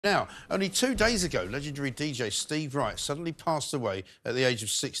Now, only 2 days ago, legendary DJ Steve Wright suddenly passed away at the age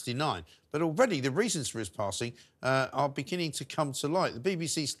of 69. But already the reasons for his passing are beginning to come to light. The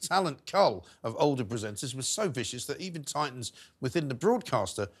BBC's talent cull of older presenters was so vicious that even titans within the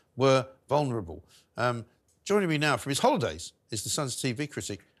broadcaster were vulnerable. Joining me now from his holidays is the Sun's TV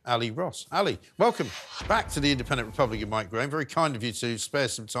critic, Ali Ross. Ali, welcome back to the Independent Republic of Mike Graham. Very kind of you to spare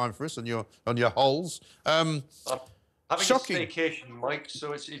some time for us on your holes. Having Shocking. a staycation, Mike,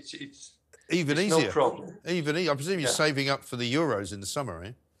 so it's Even it's easier. no problem. Even easier. I presume you're Yeah. saving up for the Euros in the summer,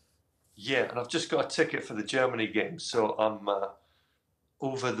 eh? Yeah, and I've just got a ticket for the Germany game, so I'm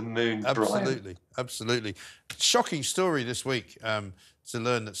over the moon, Brian. Absolutely, absolutely. Shocking story this week to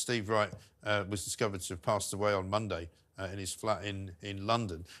learn that Steve Wright was discovered to have passed away on Monday in his flat in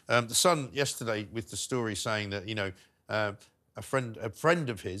London. The Sun yesterday with the story saying that, you know, a friend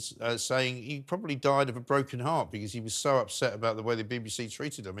of his saying he probably died of a broken heart because he was so upset about the way the BBC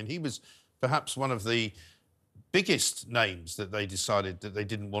treated him. I mean, he was perhaps one of the biggest names that they decided that they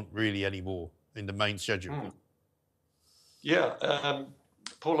didn't want really anymore in the main schedule. Yeah,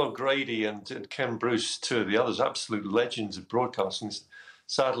 Paul O'Grady and Ken Bruce, two of the others, absolute legends of broadcasting.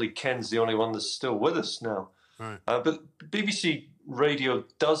 Sadly, Ken's the only one that's still with us now. Right. But BBC Radio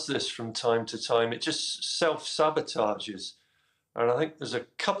does this from time to time. It just self-sabotages. And I think there's a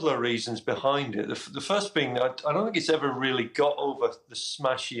couple of reasons behind it. The first being, I don't think it's ever really got over the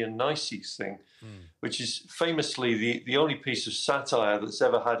smashy and nicey thing, which is famously the only piece of satire that's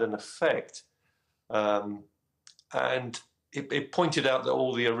ever had an effect. And it pointed out that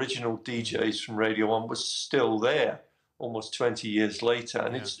all the original DJs from Radio 1 was still there almost 20 years later.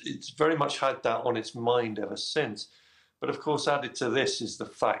 And it's very much had that on its mind ever since. But of course, added to this is the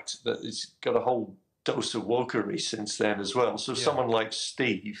fact that it's got a whole dose of wokery since then as well. So someone like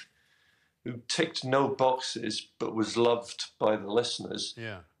Steve, who ticked no boxes but was loved by the listeners,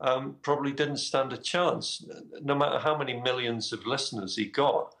 probably didn't stand a chance, no matter how many millions of listeners he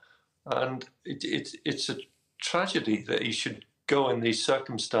got. And it's a tragedy that he should go in these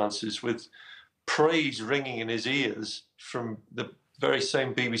circumstances with praise ringing in his ears from the very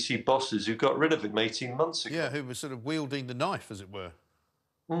same BBC bosses who got rid of him 18 months ago. Yeah, who was sort of wielding the knife, as it were.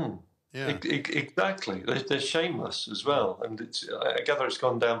 Yeah. Exactly. They're shameless as well. And I gather it's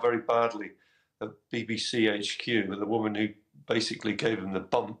gone down very badly at BBC HQ, with the woman who basically gave him the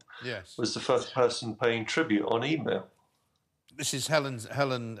bump was the first person paying tribute on email. This is Helen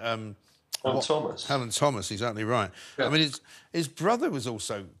Thomas. Helen Thomas, exactly right. Yeah. I mean, his brother was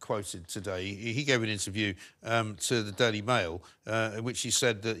also quoted today. He gave an interview to the Daily Mail in which he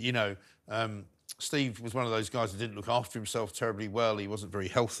said that, you know, Steve was one of those guys that didn't look after himself terribly well. He wasn't very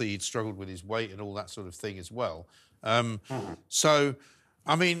healthy. He'd struggled with his weight and all that sort of thing as well. So,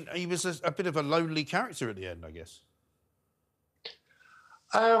 I mean, he was a bit of a lonely character at the end, I guess.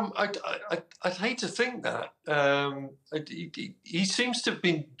 I'd hate to think that. He seems to have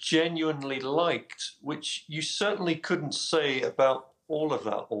been genuinely liked, which you certainly couldn't say about all of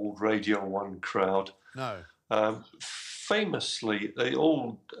that old Radio 1 crowd. No. Famously, they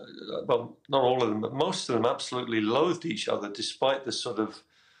all, well, not all of them, but most of them absolutely loathed each other, despite the sort of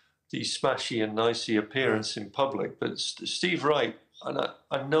the smashy and nicey appearance in public. But Steve Wright, and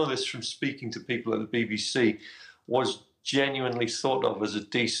I know this from speaking to people at the BBC, was genuinely thought of as a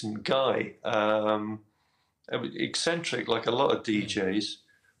decent guy. Eccentric, like a lot of DJs,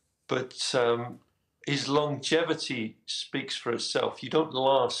 but his longevity speaks for itself. You don't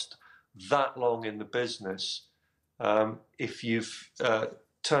last that long in the business if you've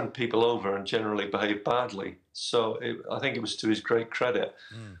turned people over and generally behaved badly. So I think it was to his great credit.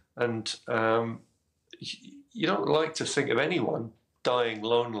 And you don't like to think of anyone dying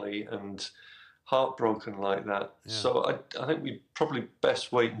lonely and heartbroken like that. So I think we probably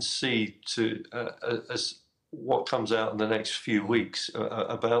best wait and see as what comes out in the next few weeks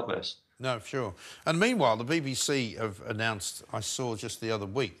about this. No, sure. And meanwhile, the BBC have announced, I saw just the other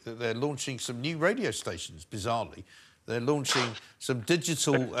week, that they're launching some new radio stations, bizarrely. They're launching some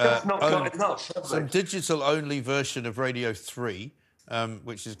digital digital-only version of Radio 3,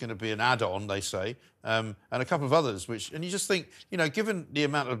 which is going to be an add-on, they say, and a couple of others, and you just think, you know, given the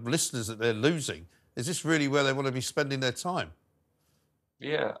amount of listeners that they're losing, is this really where they want to be spending their time?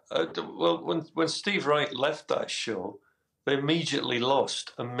 Yeah. Well, when Steve Wright left that show, they immediately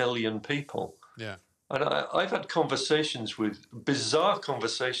lost 1 million people. Yeah. And I've had bizarre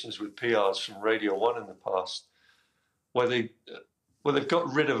conversations with PRs from Radio 1 in the past, where they've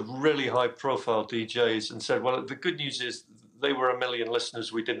got rid of really high-profile DJs and said, well, the good news is they were 1 million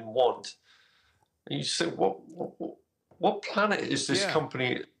listeners we didn't want. And you say, what planet is this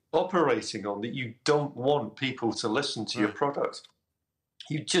company operating on that you don't want people to listen to your product?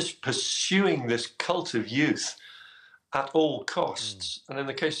 you're just pursuing this cult of youth at all costs. And in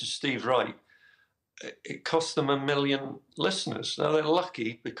the case of Steve Wright, it cost them 1 million listeners. Now, they're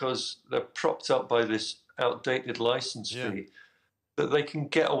lucky because they're propped up by this outdated license fee that they can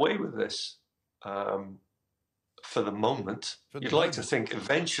get away with this for the moment. You'd like to think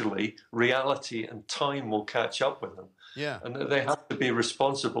eventually reality and time will catch up with them. Yeah. And that they have to be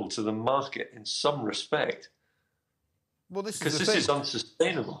responsible to the market in some respect. Well, this is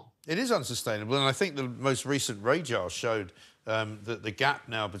unsustainable. It is unsustainable, and I think the most recent radar showed that the gap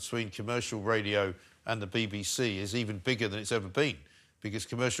now between commercial radio and the BBC is even bigger than it's ever been, because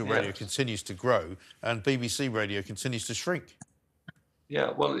commercial radio continues to grow and BBC radio continues to shrink.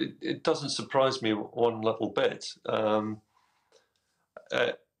 Yeah, well, it doesn't surprise me one little bit.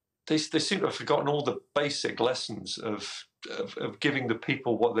 They seem to have forgotten all the basic lessons of giving the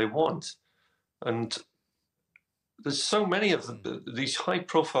people what they want. And there's so many of them, these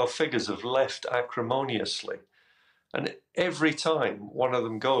high-profile figures have left acrimoniously. And every time one of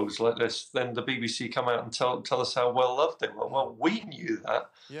them goes like this, then the BBC come out and tell us how well-loved they were. Well, we knew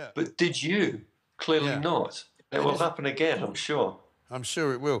that, but did you? Clearly not. It will happen again, I'm sure. I'm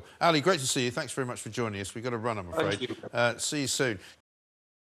sure it will. Ali, great to see you. Thanks very much for joining us. We've got to run, I'm afraid. Thank you. See you soon.